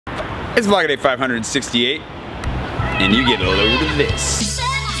It's vlog day 568, and you get a load of this.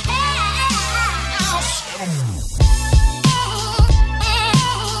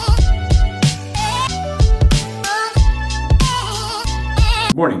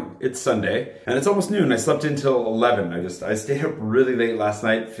 Morning, it's Sunday, and it's almost noon. I slept until 11. I stayed up really late last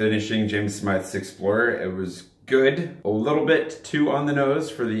night finishing James Smythe's Explorer. It was good, a little bit too on the nose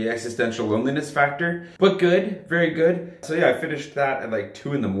for the existential loneliness factor, but good, very good. So yeah, I finished that at like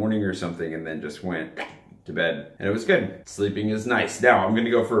 2 in the morning or something and then just went to bed, and it was good. Sleeping is nice. Now I'm gonna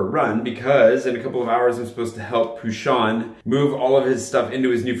go for a run because in a couple of hours I'm supposed to help Pushan move all of his stuff into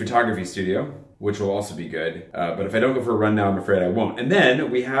his new photography studio, which will also be good. But if I don't go for a run now, I'm afraid I won't. And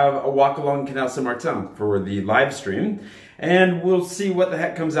then we have a walk along Canal Saint-Martin for the live stream, and we'll see what the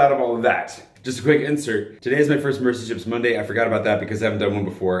heck comes out of all of that. Just a quick insert. Today is my first Mercy Ships Monday. I forgot about that because I haven't done one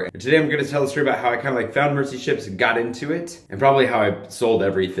before. And today I'm gonna tell a story about how I kind of like found Mercy Ships and got into it, and probably how I sold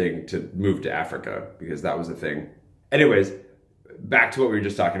everything to move to Africa, because that was a thing. Anyways, back to what we were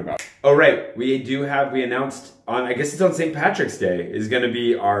just talking about. Oh right, we announced on, I guess it's on St. Patrick's Day, is gonna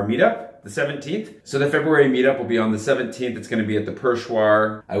be our meetup, the 17th. So the February meetup will be on the 17th. It's gonna be at the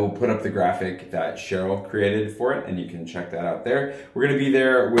Perchoir. I will put up the graphic that Cheryl created for it, and you can check that out there. We're gonna be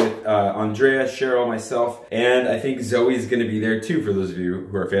there with Andrea, Cheryl, myself, and I think Zoe's gonna be there too, for those of you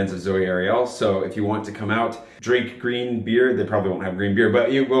who are fans of Zoe Ariel. So if you want to come out, drink green beer. They probably won't have green beer,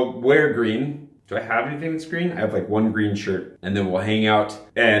 but you will wear green. Do I have anything that's green? I have like one green shirt, and then we'll hang out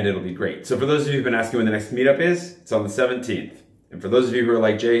and it'll be great. So for those of you who've been asking when the next meetup is, it's on the 17th. And for those of you who are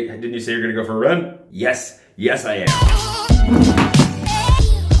like, Jay, didn't you say you're gonna go for a run? Yes, yes I am.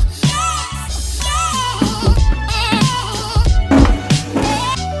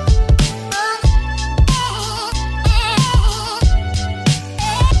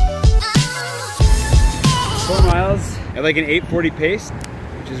 4 miles at like an 8:40 pace,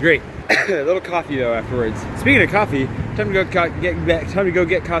 which is great. A little coffee though afterwards. Speaking of coffee, time to go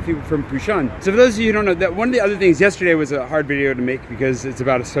get coffee from Pushan. So for those of you who don't know, that one of the other things, yesterday was a hard video to make because it's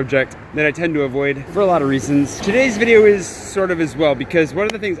about a subject that I tend to avoid for a lot of reasons. Today's video is sort of as well, because one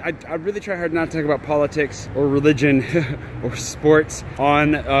of the things, I really try hard not to talk about politics or religion or sports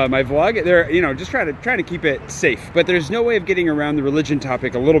on my vlog. They're, you know, just try to keep it safe. But there's no way of getting around the religion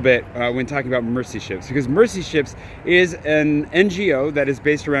topic a little bit when talking about Mercy Ships, because Mercy Ships is an NGO that is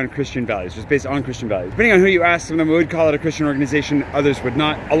based around Christian values, just based on Christian values. Depending on who you ask, some of them would call it a Christian organization, others would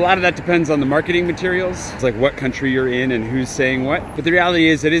not. A lot of that depends on the marketing materials. It's like what country you're in and who's saying what. But the reality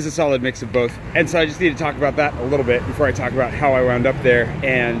is it is a solid mix of both. And so I just need to talk about that a little bit before I talk about how I wound up there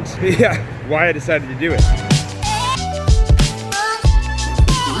and yeah, why I decided to do it.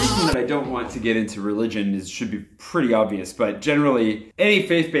 The reason that I don't want to get into religion should be pretty obvious, but generally any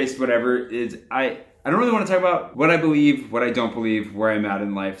faith-based whatever is, I don't really want to talk about what I believe, what I don't believe, where I'm at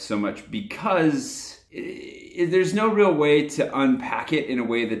in life so much, because there's no real way to unpack it in a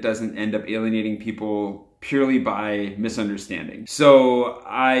way that doesn't end up alienating people purely by misunderstanding. So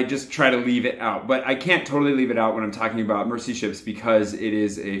I just try to leave it out, but I can't totally leave it out when I'm talking about Mercy Ships because it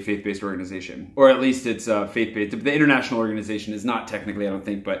is a faith-based organization, or at least it's faith-based. The international organization is not technically, I don't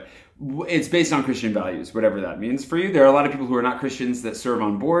think, but it's based on Christian values, whatever that means for you. There are a lot of people who are not Christians that serve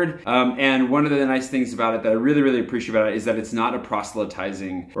on board. And one of the nice things about it that I really, really appreciate about it is that it's not a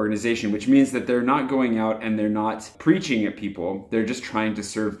proselytizing organization, which means that they're not going out and they're not preaching at people. They're just trying to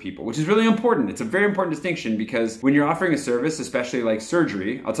serve people, which is really important. It's a very important distinction, because when you're offering a service, especially like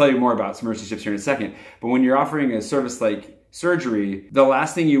surgery, I'll tell you more about Mercy Ships here in a second, but when you're offering a service like surgery, the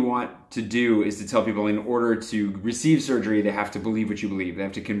last thing you want to do is to tell people in order to receive surgery, they have to believe what you believe. They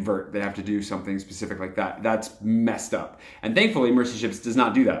have to convert. They have to do something specific like that. That's messed up. And thankfully, Mercy Ships does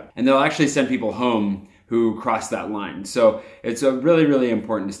not do that. And they'll actually send people home who cross that line. So it's a really, really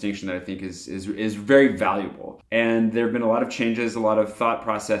important distinction that I think is very valuable. And there have been a lot of changes, a lot of thought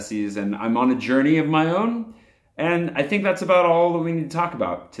processes, and I'm on a journey of my own. And I think that's about all that we need to talk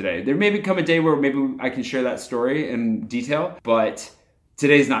about today. There may become a day where maybe I can share that story in detail, but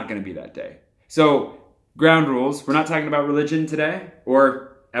today's not going to be that day. So, ground rules. We're not talking about religion today,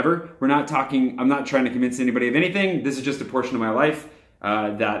 or ever. I'm not trying to convince anybody of anything. This is just a portion of my life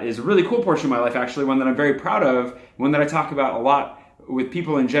that is a really cool portion of my life, actually, one that I'm very proud of, one that I talk about a lot with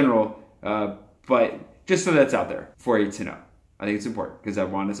people in general, but just so that's out there for you to know. I think it's important because I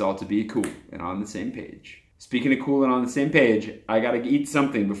want us all to be cool and on the same page. Speaking of cool and on the same page, I gotta eat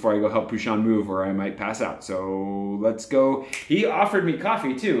something before I go help Pushan move, or I might pass out. So let's go. He offered me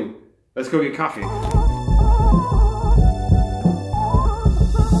coffee too. Let's go get coffee.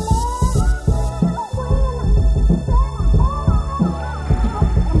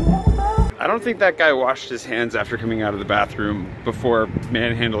 I don't think that guy washed his hands after coming out of the bathroom before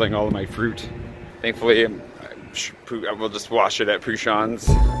manhandling all of my fruit. Thankfully, we'll just wash it at Pouchon's.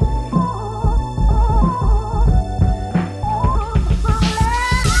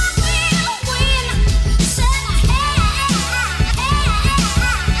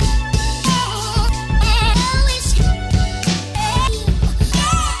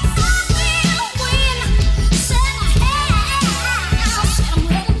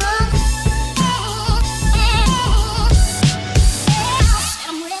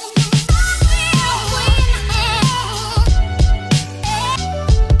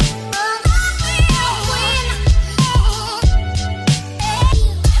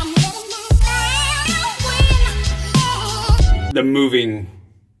 The moving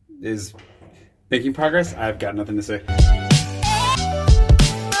is making progress. I've got nothing to say.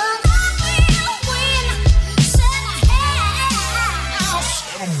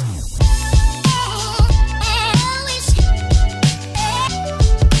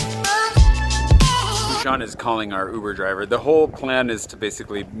 Sean is calling our Uber driver. The whole plan is to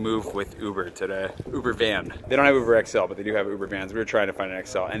basically move with Uber today. Uber van. They don't have Uber XL, but they do have Uber vans. We were trying to find an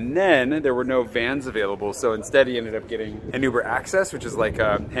XL. And then there were no vans available, so instead he ended up getting an Uber Access, which is like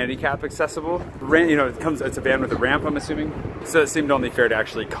a handicap accessible. You know, it's a van with a ramp, I'm assuming. So it seemed only fair to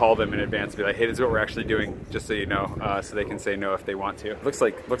actually call them in advance, be like, hey, this is what we're actually doing, just so you know, so they can say no if they want to. Looks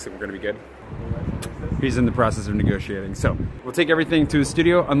like we're gonna be good. He's in the process of negotiating. So we'll take everything to the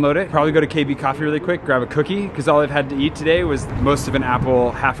studio, unload it, probably go to KB Coffee really quick, grab a cookie, because all I've had to eat today was most of an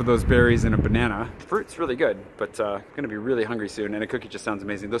apple, half of those berries, and a banana. Fruit's really good, but I'm gonna be really hungry soon, and a cookie just sounds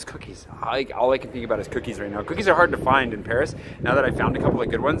amazing. Those cookies, all I can think about is cookies right now. Cookies are hard to find in Paris. Now that I found a couple of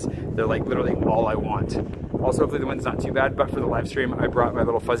good ones, they're like literally all I want. Also, hopefully the wind's not too bad, but for the live stream, I brought my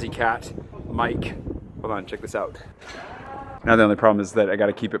little fuzzy cat, Mike. Hold on, check this out. Now the only problem is that I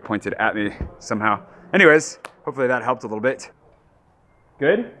gotta keep it pointed at me somehow. Anyways, hopefully that helped a little bit.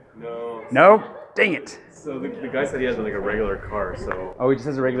 Good? No. No? Dang it. So the guy said he has like a regular car, so... Oh, he just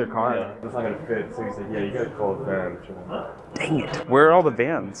has a regular car? Yeah, that's not gonna fit. So he said, yeah, you gotta call a van. Dang it. Where are all the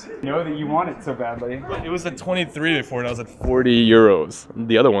vans? You know that you want it so badly. It was at 23 before and I was at 40 euros.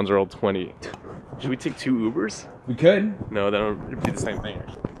 The other ones are all 20. Should we take 2 Ubers? We could. No, that would be the same thing.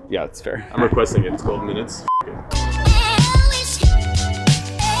 Yeah, that's fair. I'm requesting it. It's 12 minutes.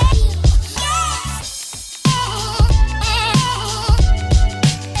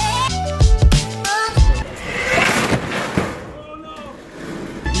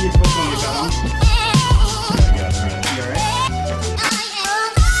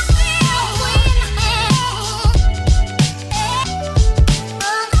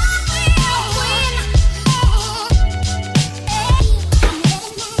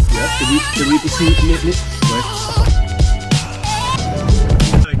 I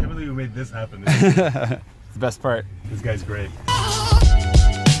can't believe we made this happen. It's the best part. This guy's great.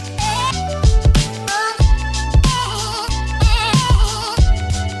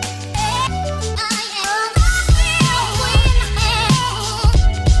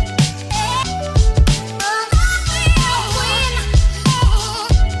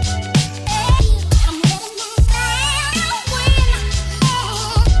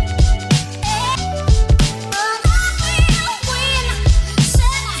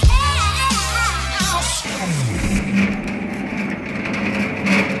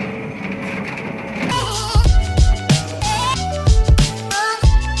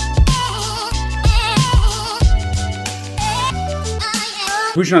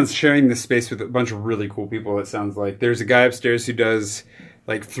 Pouchon's sharing this space with a bunch of really cool people, it sounds like. There's a guy upstairs who does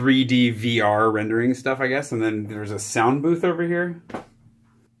like 3D VR rendering stuff, I guess, and then there's a sound booth over here.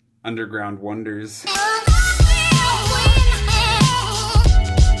 Underground Wonders.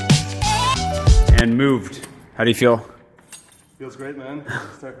 And moved. How do you feel? Feels great, man.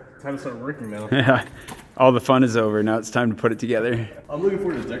 Time to start working now. Yeah. All the fun is over. Now it's time to put it together. I'm looking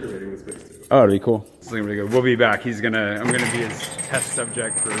forward to decorating this space too. Oh, it'll be cool. It's looking really good. We'll be back. I'm gonna be his test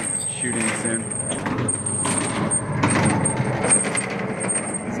subject for shooting soon.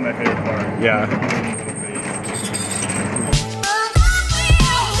 This is my favorite part. Yeah.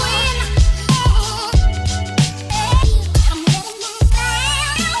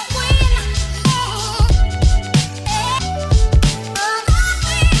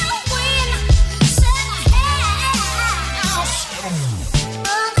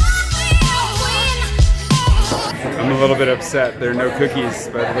 I'm a little bit upset there are no cookies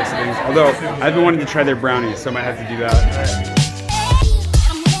by the looks of things. Although, I've been wanting to try their brownies, so I might have to do that.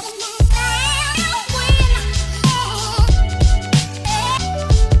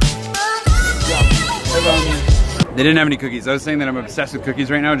 They didn't have any cookies. I was saying that I'm obsessed with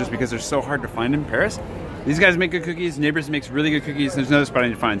cookies right now just because they're so hard to find in Paris. These guys make good cookies. Neighbors makes really good cookies. There's another spot I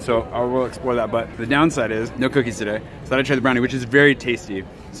need to find, so I will explore that. But the downside is no cookies today. So I thought I'd try the brownie, which is very tasty.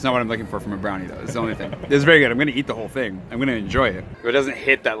 It's not what I'm looking for from a brownie though. It's the only thing. It's very good. I'm gonna eat the whole thing. I'm gonna enjoy it. If it doesn't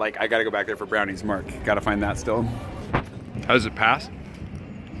hit that like I gotta go back there for brownies mark. Gotta find that still. How does it pass?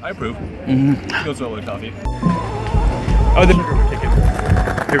 I approve. Mm-hmm. Goes well with coffee. Oh, the sugar would kick in.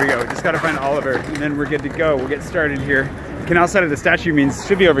 Here we go. Just gotta find Oliver, and then we're good to go. We'll get started here. Canal side of the statue means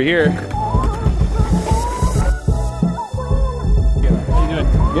should be over here. How you doing?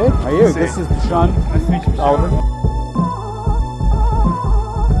 Good. How are you? This is Sean. Nice to meet you, Oliver.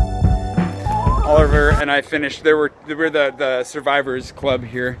 Oliver and I finished. We're the Survivors Club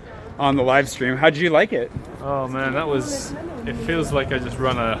here on the live stream. How'd you like it? Oh man, it feels like I just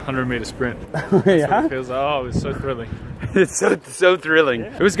run a 100-meter sprint. Yeah? It feels, oh, it was so thrilling. It's so thrilling.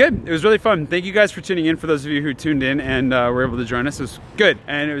 Yeah. It was good. It was really fun. Thank you guys for tuning in. For those of you who tuned in and were able to join us, it was good.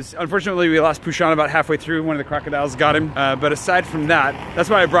 And it was, unfortunately, we lost Pushan about halfway through. One of the crocodiles got him. But aside from that, that's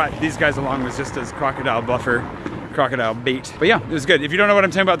why I brought these guys along, was just as crocodile buffer, crocodile bait. But yeah, it was good. If you don't know what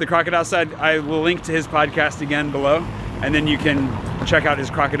I'm talking about the crocodile side, I will link to his podcast again below. And then you can check out his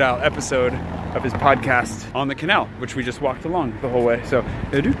crocodile episode of his podcast on the canal, which we just walked along the whole way. So,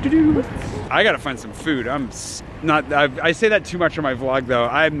 I gotta find some food. I say that too much on my vlog though.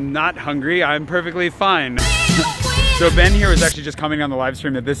 I'm not hungry, I'm perfectly fine. So Ben here was actually just commenting on the live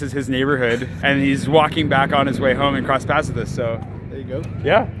stream that this is his neighborhood, and he's walking back on his way home and crossed paths with us, so. There you go.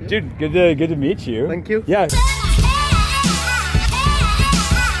 Yeah, dude, good to meet you. Thank you. Yeah.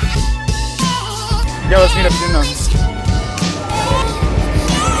 Yeah, let's meet up soon though.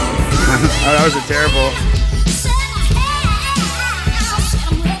 Oh, that was a terrible.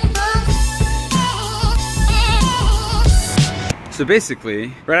 So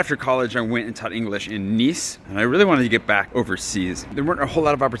basically, right after college, I went and taught English in Nice, and I really wanted to get back overseas. There weren't a whole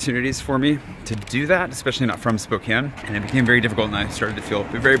lot of opportunities for me to do that, especially not from Spokane, and it became very difficult, and I started to feel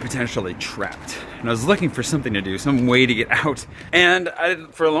very potentially trapped. And I was looking for something to do, some way to get out. And I,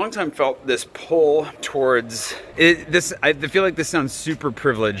 for a long time, felt this pull towards it. I feel like this sounds super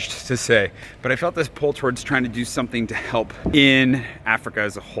privileged to say, but I felt this pull towards trying to do something to help in Africa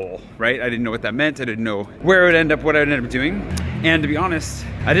as a whole, right? I didn't know what that meant. I didn't know where it would end up, what I would end up doing. And to be honest,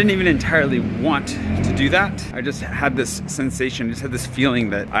 I didn't even entirely want to do that. I just had this sensation, just had this feeling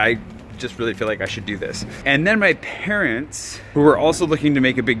that I just really feel like I should do this. And then my parents, who were also looking to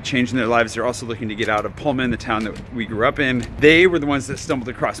make a big change in their lives, they're also looking to get out of Pullman, the town that we grew up in. They were the ones that stumbled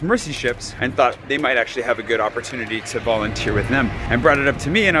across Mercy Ships and thought they might actually have a good opportunity to volunteer with them, and brought it up to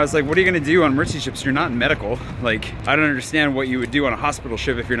me. And I was like, what are you gonna do on Mercy Ships? You're not medical. Like, I don't understand what you would do on a hospital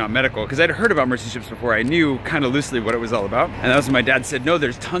ship if you're not medical. Because I'd heard about Mercy Ships before. I knew kind of loosely what it was all about. And that was when my dad said, no,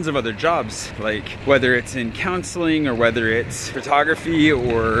 there's tons of other jobs, like whether it's in counseling or whether it's photography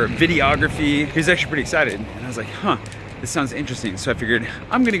or videography. He was actually pretty excited. And I was like, huh, this sounds interesting. So I figured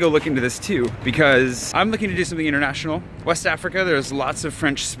I'm gonna go look into this too, because I'm looking to do something international. West Africa, there's lots of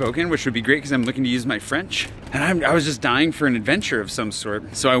French spoken, which would be great because I'm looking to use my French. And I was just dying for an adventure of some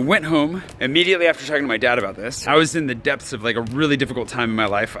sort. So I went home immediately after talking to my dad about this. I was in the depths of like a really difficult time in my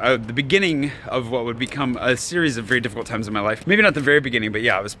life. The beginning of what would become a series of very difficult times in my life. Maybe not the very beginning, but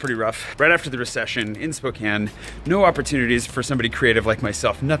yeah, it was pretty rough. Right after the recession in Spokane, no opportunities for somebody creative like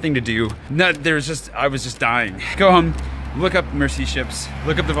myself, nothing to do. I was just dying. Go home, look up Mercy Ships,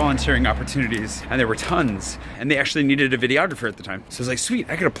 look up the volunteering opportunities, and there were tons. And they actually needed a videographer at the time. So I was like, sweet,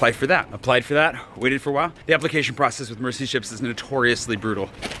 I could apply for that. Applied for that, waited for a while. The application process with Mercy Ships is notoriously brutal.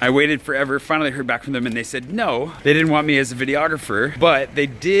 I waited forever, finally heard back from them, and they said no, they didn't want me as a videographer, but they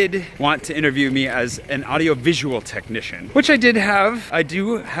did want to interview me as an audio-visual technician, which I did have. I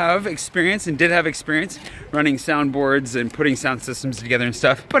do have experience and did have experience running soundboards and putting sound systems together and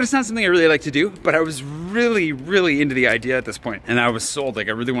stuff, but it's not something I really like to do. But I was really, really into the idea at this point, and I was sold. Like,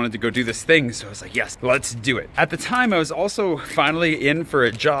 I really wanted to go do this thing, so I was like, yes, let's do it. At the time, I was also finally in for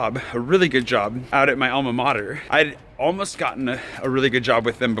a job, a really good job, out at my alma mater. I'd almost gotten a really good job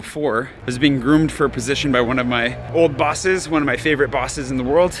with them before. I was being groomed for a position by one of my old bosses, one of my favorite bosses in the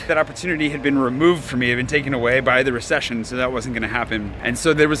world. That opportunity had been removed from me, had been taken away by the recession, so that wasn't gonna happen. And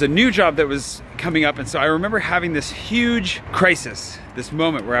so there was a new job that was coming up, and so I remember having this huge crisis, this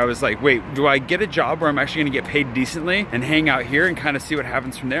moment where I was like, wait, do I get a job where I'm actually gonna get paid decently and hang out here and kind of see what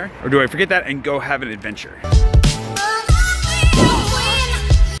happens from there? Or do I forget that and go have an adventure?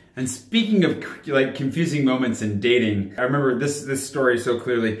 And speaking of like confusing moments in dating, I remember this story so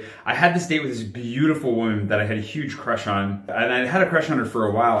clearly. I had this date with this beautiful woman that I had a huge crush on, and I had a crush on her for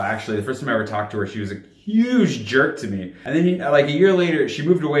a while actually. The first time I ever talked to her, she was a huge jerk to me. And then like a year later, she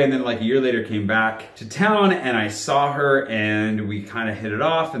moved away, and then like a year later came back to town, and I saw her and we kind of hit it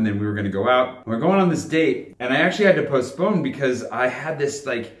off, and then we were gonna go out. We're going on this date, and I actually had to postpone because I had this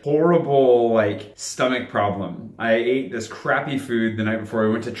like horrible like stomach problem. I ate this crappy food the night before.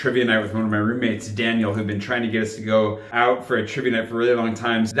 We went to trivia night with one of my roommates, Daniel, who'd been trying to get us to go out for a trivia night for a really long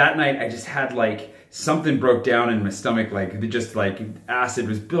time. That night I just had like something broke down in my stomach, like just like acid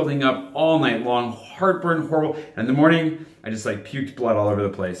was building up all night long, heartburn, horrible. And in the morning, I just like puked blood all over the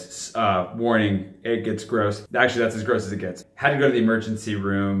place. Warning, it gets gross. Actually, that's as gross as it gets. Had to go to the emergency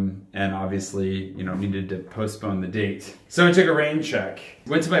room, and obviously, you know, needed to postpone the date. So I took a rain check.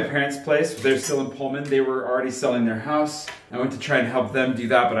 Went to my parents' place. They're still in Pullman. They were already selling their house. I went to try and help them do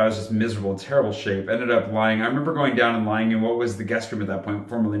that, but I was just miserable, terrible shape. Ended up lying. I remember going down and lying in what was the guest room at that point,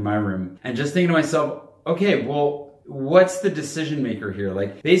 formerly my room, and just thinking to myself, okay, well, what's the decision maker here?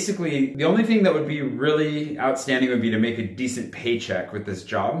 Like, basically, the only thing that would be really outstanding would be to make a decent paycheck with this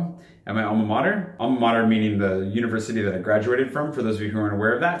job at my alma mater. Alma mater meaning the university that I graduated from, for those of you who aren't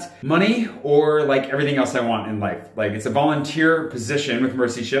aware of that. Money, or like everything else I want in life. Like, it's a volunteer position with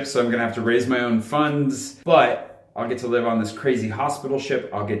Mercy Ships, so I'm gonna have to raise my own funds, but I'll get to live on this crazy hospital ship.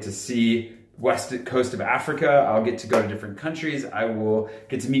 I'll get to see west coast of Africa. I'll get to go to different countries. I will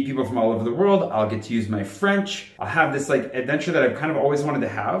get to meet people from all over the world. I'll get to use my French. I'll have this like adventure that I've kind of always wanted to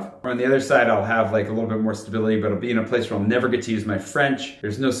have. Or on the other side, I'll have like a little bit more stability, but I'll be in a place where I'll never get to use my French.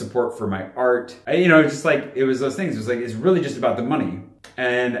 There's no support for my art. You know, just like, it was those things. It was like, it's really just about the money.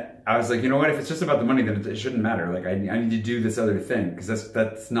 And I was like, you know what, if it's just about the money, then it shouldn't matter. Like, I need to do this other thing, because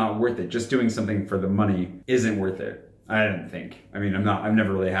that's not worth it. Just doing something for the money isn't worth it. I didn't think. I mean, I've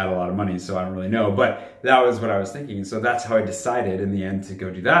never really had a lot of money, so I don't really know, but that was what I was thinking. And so that's how I decided in the end to go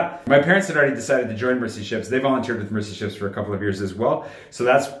do that. My parents had already decided to join Mercy Ships. They volunteered with Mercy Ships for a couple of years as well. So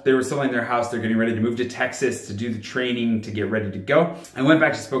they were selling their house. They're getting ready to move to Texas to do the training to get ready to go. I went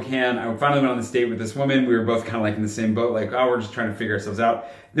back to Spokane. I finally went on this date with this woman. We were both kind of like in the same boat, like, oh, we're just trying to figure ourselves out.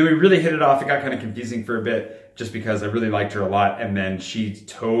 Then we really hit it off. It got kind of confusing for a bit, just because I really liked her a lot, and then she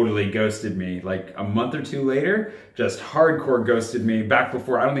totally ghosted me. Like a month or two later, just hardcore ghosted me. Back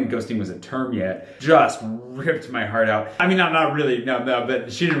before, I don't think ghosting was a term yet, just ripped my heart out. I mean, not really, no,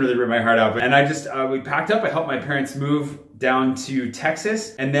 but she didn't really rip my heart out. And I just, we packed up, I helped my parents move down to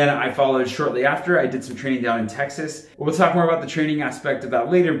Texas, and then I followed shortly after. I did some training down in Texas. We'll talk more about the training aspect of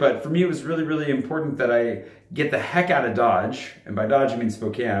that later, but for me, it was really, really important that I get the heck out of Dodge. And by Dodge, I mean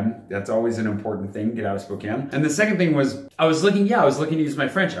Spokane. That's always an important thing, get out of Spokane. And the second thing was, I was looking to use my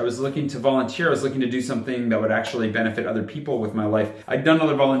French. I was looking to volunteer. I was looking to do something that would actually benefit other people with my life. I'd done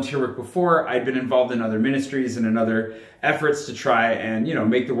other volunteer work before. I'd been involved in other ministries and in other efforts to try and, you know,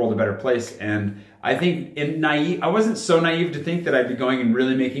 make the world a better place. And I think I wasn't so naive to think that I'd be going and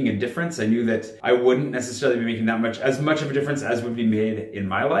really making a difference. I knew that I wouldn't necessarily be making as much of a difference as would be made in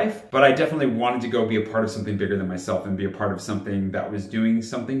my life, but I definitely wanted to go be a part of something bigger than myself and be a part of something that was doing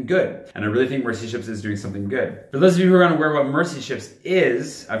something good. And I really think Mercy Ships is doing something good. For those of you who are unaware what Mercy Ships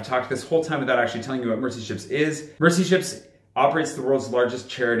is, I've talked this whole time without actually telling you what Mercy Ships is. Mercy Ships operates the world's largest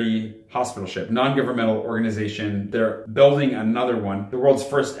charity hospital ship, non-governmental organization. They're building another one. The world's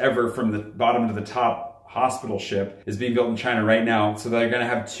first ever from the bottom to the top hospital ship is being built in China right now. So they're gonna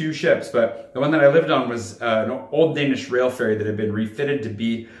have two ships, but the one that I lived on was an old Danish rail ferry that had been refitted to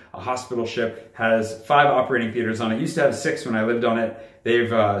be a hospital ship, has 5 operating theaters on it. It used to have 6 when I lived on it.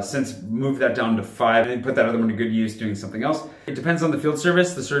 They've since moved that down to 5 and put that other one to good use doing something else. It depends on the field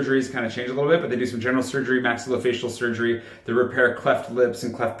service. The surgeries kind of change a little bit, but they do some general surgery, maxillofacial surgery. They repair cleft lips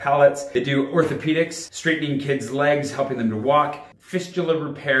and cleft palates. They do orthopedics, straightening kids' legs, helping them to walk. Fistula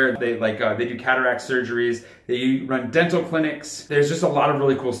repair, they do cataract surgeries, they run dental clinics. There's just a lot of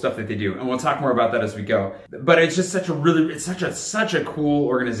really cool stuff that they do, and we'll talk more about that as we go. But it's just such a cool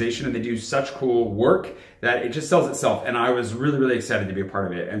organization, and they do such cool work that it just sells itself, and I was really, really excited to be a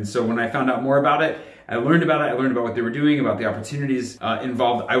part of it. And so when I found out more about it, I learned about what they were doing, about the opportunities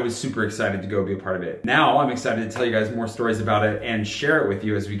involved. I was super excited to go be a part of it. Now I'm excited to tell you guys more stories about it and share it with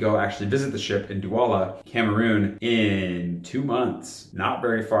you as we go actually visit the ship in Douala, Cameroon in 2 months. Not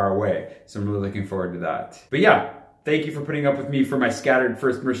very far away. So I'm really looking forward to that. But yeah, thank you for putting up with me for my scattered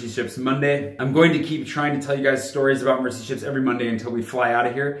first Mercy Ships Monday. I'm going to keep trying to tell you guys stories about Mercy Ships every Monday until we fly out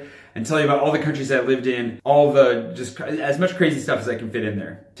of here, and tell you about all the countries I lived in, all the, just as much crazy stuff as I can fit in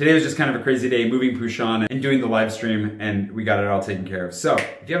there. Today was just kind of a crazy day, moving Pushan and doing the live stream, and we got it all taken care of. So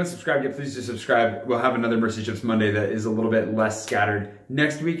if you haven't subscribed yet, please do subscribe. We'll have another Mercy Ships Monday that is a little bit less scattered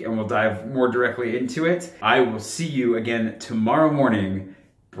next week, and we'll dive more directly into it. I will see you again tomorrow morning,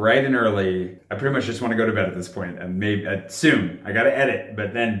 bright and early. I pretty much just want to go to bed at this point, and maybe soon. I gotta edit,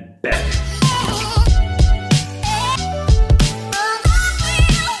 but then bed.